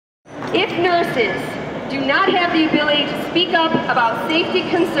If nurses do not have the ability to speak up about safety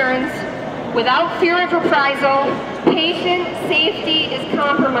concerns without fear of reprisal, patient safety is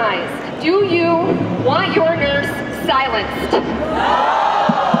compromised. Do you want your nurse silenced?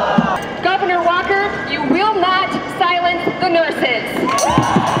 Governor Walker, you will not silence the nurses.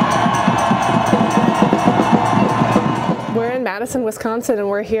 We're in Madison, Wisconsin, and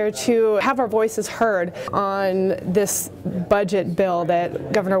we're here to have our voices heard on this budget bill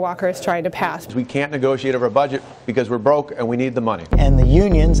that Governor Walker is trying to pass. We can't negotiate over a budget because we're broke and we need the money. And the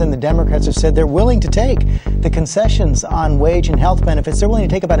unions and the Democrats have said they're willing to take the concessions on wage and health benefits. They're willing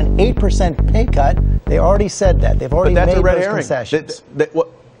to take about an 8% pay cut. They already said that. They've already made those concessions.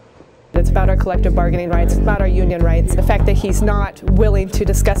 It's about our collective bargaining rights. It's about our union rights. The fact that he's not willing to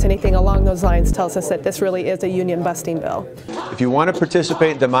discuss anything along those lines tells us that this really is a union-busting bill. If you want to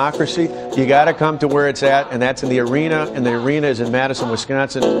participate in democracy, you got to come to where it's at, and that's in the arena, and the arena is in Madison,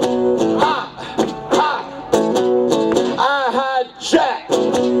 Wisconsin. I hijack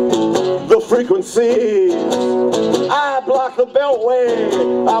the frequency. I block the beltway.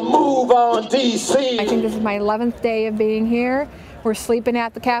 I move on D.C. I think this is my 11th day of being here. We're sleeping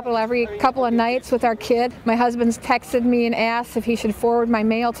at the Capitol every couple of nights with our kid. My husband's texted me and asked if he should forward my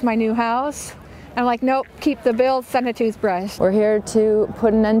mail to my new house. I'm like, nope, keep the bill, send a toothbrush. We're here to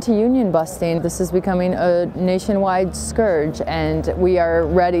put an end to union busting. This is becoming a nationwide scourge, and we are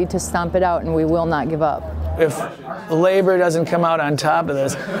ready to stomp it out, and we will not give up. If labor doesn't come out on top of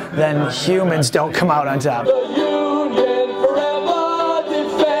this, then humans don't come out on top.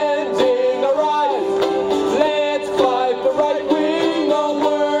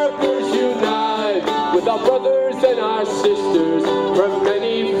 Our brothers and our sisters from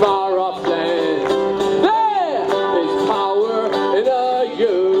many far-off lands. There is power in a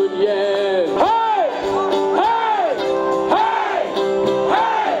union. Hey! Hey! Hey!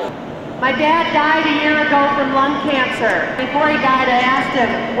 Hey! My dad died a year ago from lung cancer. Before he died, I asked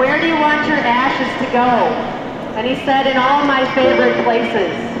him, where do you want your ashes to go? And he said, in all my favorite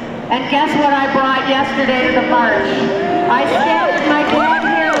places. And guess what I brought yesterday to the march? I scattered my dad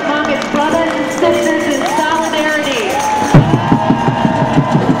here among his brothers and sisters in solidarity.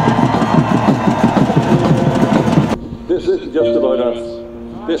 This isn't just about us.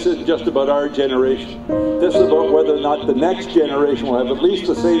 This isn't just about our generation. This is about whether or not the next generation will have at least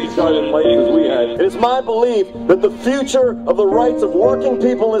the same start in life as we had. It is my belief that the future of the rights of working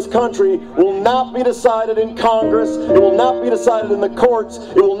people in this country will not be decided in Congress. It will not be decided in the courts.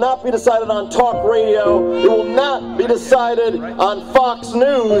 It will not be decided on talk radio. It will not be decided on Fox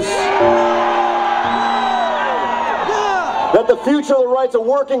News. That the future of the rights of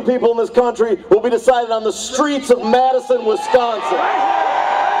working people in this country will be decided on the streets of Madison, Wisconsin.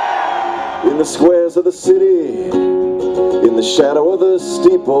 In the squares of the city, in the shadow of the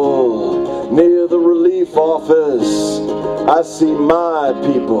steeple, near the relief office, I see my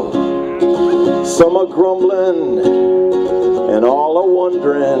people. Some are grumbling, and all are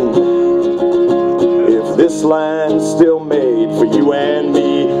wondering if this land's still made for you and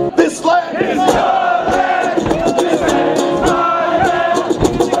me. This land is